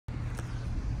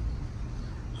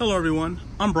Hello everyone,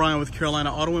 I'm Brian with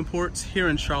Carolina Auto Imports here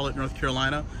in Charlotte, North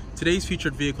Carolina. Today's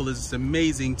featured vehicle is this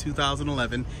amazing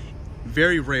 2011,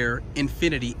 very rare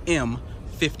Infiniti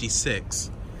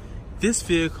M56. This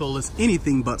vehicle is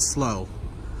anything but slow,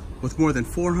 with more than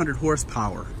 400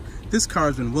 horsepower. This car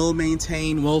has been well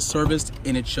maintained, well serviced,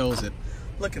 and it shows it.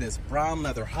 Look at this, brown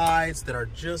leather hides that are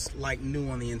just like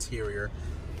new on the interior.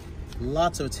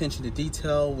 Lots of attention to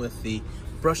detail with the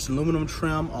brushed aluminum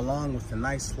trim along with the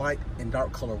nice light and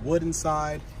dark color wood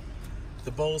inside. The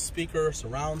BOSE speaker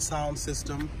surround sound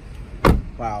system.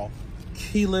 Wow.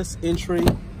 Keyless entry.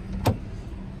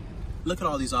 Look at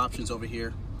all these options over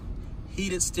here.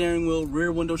 Heated steering wheel,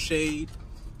 rear window shade,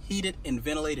 heated and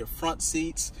ventilated front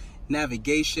seats,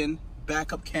 navigation,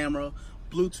 backup camera,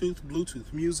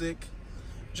 Bluetooth music.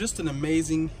 Just an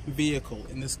amazing vehicle,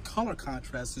 and this color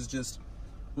contrast is just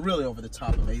really over the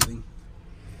top amazing.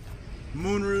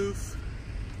 Moonroof.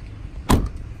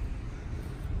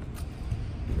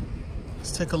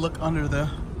 Let's take a look under the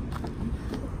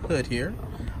hood here.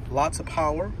 Lots of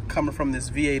power coming from this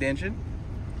V8 engine.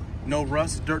 No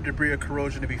rust, dirt, debris, or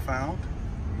corrosion to be found.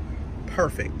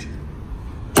 Perfect.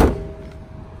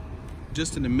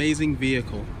 Just an amazing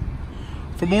vehicle.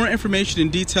 For more information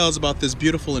and details about this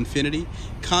beautiful Infiniti,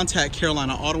 contact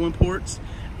Carolina Auto Imports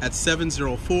at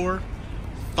 704-599-2020,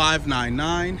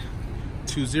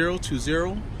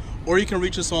 or you can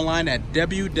reach us online at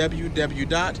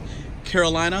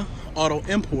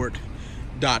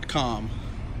www.carolinaautoimport.com.